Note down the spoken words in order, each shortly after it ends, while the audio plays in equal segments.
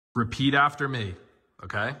Repeat after me,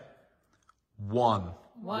 okay? 1,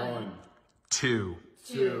 1, 2,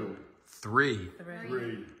 2, 3.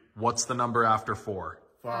 3, What's the number after 4?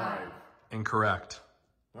 5. Incorrect.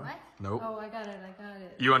 What? Nope. Oh, I got it.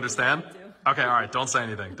 You understand? I do. Okay, all right. Don't say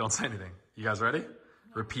anything. Don't say anything. You guys ready?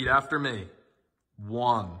 Repeat after me.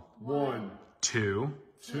 1, 1, 2,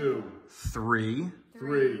 2, 3.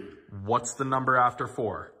 3, What's the number after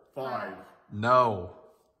 4? 5. No.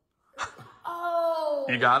 Oh.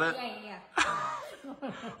 You got it? Yeah.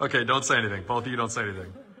 Okay, don't say anything. Both of you don't say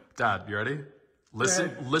anything. Dad, you ready?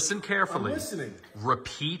 Listen carefully. I'm listening.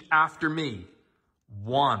 Repeat after me.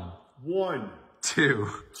 1, 1, 2,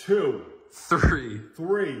 2, 3.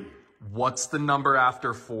 3, What's the number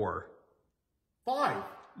after 4? 5.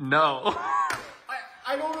 No.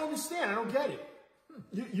 I don't understand. I don't get it.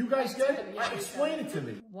 You guys get it? Explain it to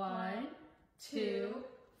me. 1, 2,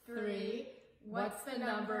 3. What's the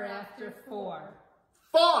number after 4?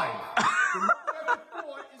 5.